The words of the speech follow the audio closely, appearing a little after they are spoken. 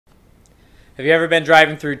Have you ever been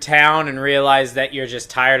driving through town and realized that you're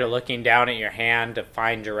just tired of looking down at your hand to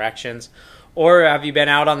find directions? Or have you been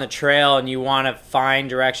out on the trail and you want to find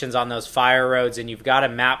directions on those fire roads and you've got a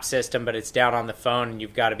map system but it's down on the phone and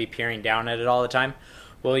you've got to be peering down at it all the time?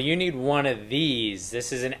 Well, you need one of these.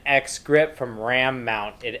 This is an X Grip from Ram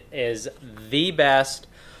Mount. It is the best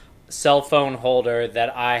cell phone holder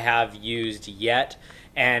that I have used yet,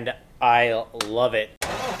 and I love it.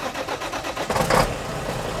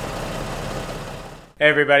 Hey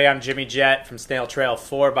everybody, I'm Jimmy Jett from Snail Trail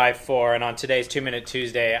 4x4, and on today's 2 Minute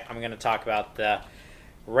Tuesday, I'm going to talk about the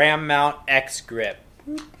Ram Mount X Grip.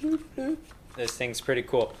 This thing's pretty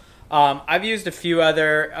cool. I've used a few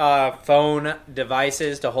other phone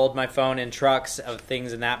devices to hold my phone in trucks, of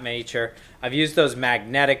things in that nature. I've used those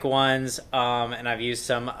magnetic ones, and I've used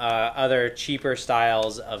some other cheaper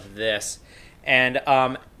styles of this, and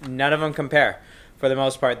none of them compare. For the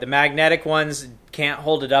most part, the magnetic ones can't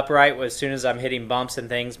hold it upright. As soon as I'm hitting bumps and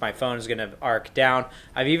things, my phone is going to arc down.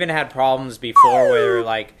 I've even had problems before where,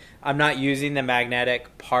 like, I'm not using the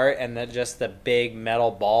magnetic part and just the big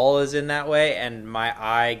metal ball is in that way, and my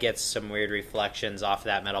eye gets some weird reflections off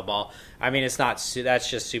that metal ball. I mean, it's not, that's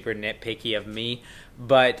just super nitpicky of me,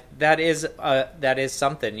 but that is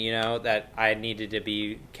something, you know, that I needed to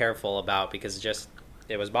be careful about because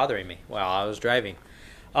it was bothering me while I was driving.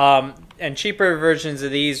 And cheaper versions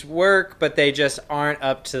of these work, but they just aren't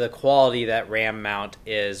up to the quality that Ram Mount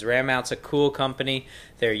is. Ram Mount's a cool company.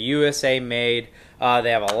 They're USA made.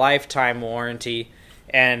 They have a lifetime warranty,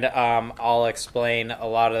 and I'll explain a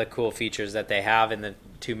lot of the cool features that they have in the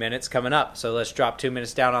 2 minutes coming up. So let's drop 2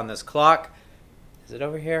 minutes down on this clock. Is it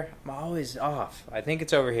over here? I'm always off. I think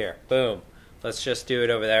it's over here. Boom. Let's just do it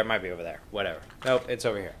over there. It might be over there. Whatever. Nope, it's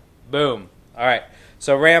over here. Boom. All right.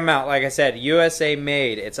 So Ram Mount, like I said, USA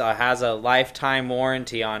made. It has a lifetime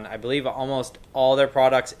warranty on, I believe, almost all their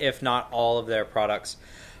products, if not all of their products.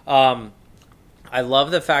 I love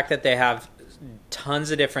the fact that they have tons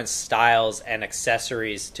of different styles and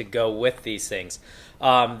accessories to go with these things.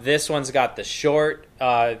 This one's got the short.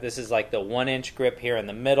 This is like the 1-inch grip here in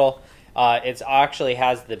the middle. It actually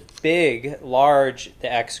has the big, large,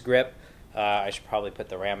 the X Grip. I should probably put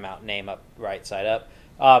the Ram Mount name up right side up.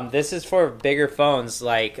 This is for bigger phones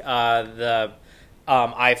like the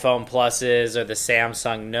iPhone Pluses or the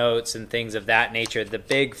Samsung Notes and things of that nature. The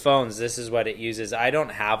big phones, this is what it uses. I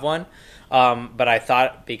don't have one, but I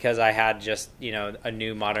thought because I had just, you know, a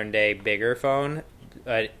new modern day bigger phone,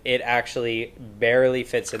 it actually barely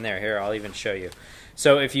fits in there. Here, I'll even show you.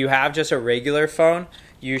 So if you have just a regular phone,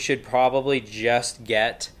 you should probably just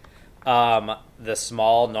get the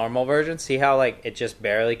small normal version. See how like it just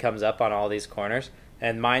barely comes up on all these corners?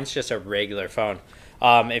 And mine's just a regular phone.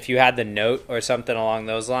 If you had the Note or something along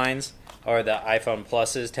those lines, or the iPhone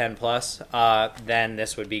Pluses, 10 Plus, then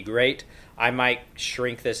this would be great. I might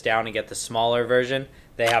shrink this down and get the smaller version.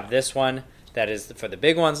 They have this one that is for the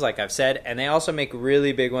big ones, like I've said, and they also make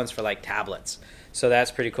really big ones for like tablets. So that's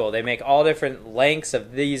pretty cool. They make all different lengths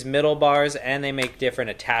of these middle bars, and they make different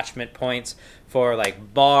attachment points for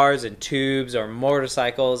like bars and tubes or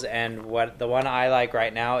motorcycles. And the one I like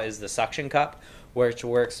right now is the suction cup, which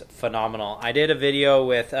works phenomenal. I did a video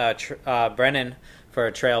with Brennan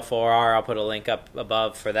for Trail 4R. I'll put a link up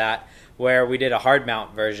above for that, where we did a hard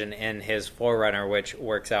mount version in his 4Runner, which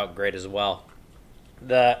works out great as well.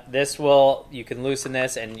 You can loosen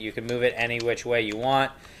this and you can move it any which way you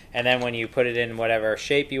want, and then when you put it in whatever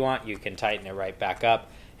shape you want, you can tighten it right back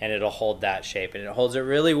up and it'll hold that shape, and it holds it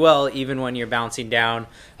really well even when you're bouncing down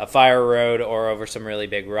a fire road or over some really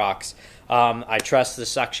big rocks. I trust the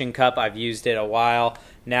suction cup. I've used it a while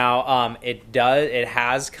now. It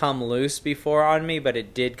has come loose before on me, but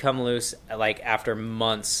it did come loose like after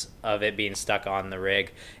months of it being stuck on the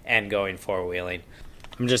rig and going four-wheeling.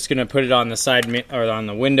 I'm just gonna put it on the side, or on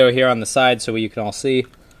the window here on the side, so you can all see.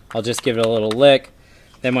 I'll just give it a little lick.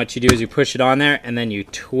 Then what you do is you push it on there, and then you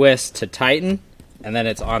twist to tighten, and then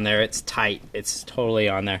it's on there. It's tight. It's totally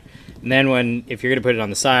on there. And then if you're going to put it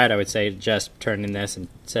on the side, I would say just turning this and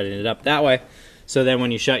setting it up that way. So then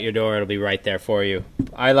when you shut your door, it'll be right there for you.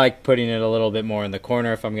 I like putting it a little bit more in the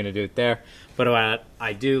corner if I'm going to do it there. But what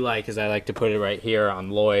I do like is I like to put it right here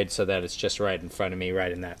on Lloyd so that it's just right in front of me,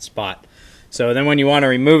 right in that spot. So then when you want to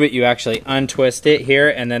remove it, you actually untwist it here,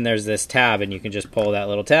 and then there's this tab, and you can just pull that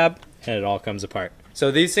little tab, and it all comes apart.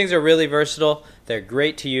 So these things are really versatile. They're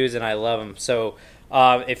great to use, and I love them. So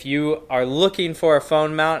if you are looking for a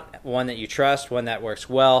phone mount, one that you trust, one that works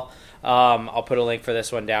well, I'll put a link for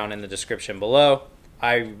this one down in the description below.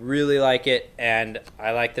 I really like it, and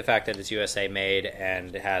I like the fact that it's USA made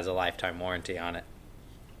and it has a lifetime warranty on it.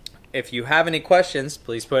 If you have any questions,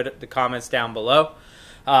 please put the comments down below.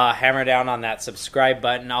 hammer down on that subscribe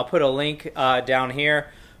button. I'll put a link down here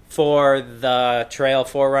for the Trail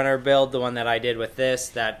 4Runner build, the one that I did with this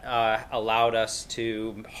that allowed us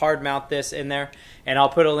to hard mount this in there. And I'll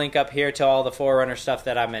put a link up here to all the 4Runner stuff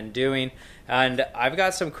that I've been doing. And I've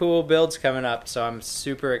got some cool builds coming up, so I'm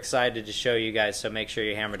super excited to show you guys, so make sure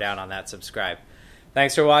you hammer down on that subscribe.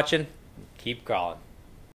 Thanks for watching. Keep crawling.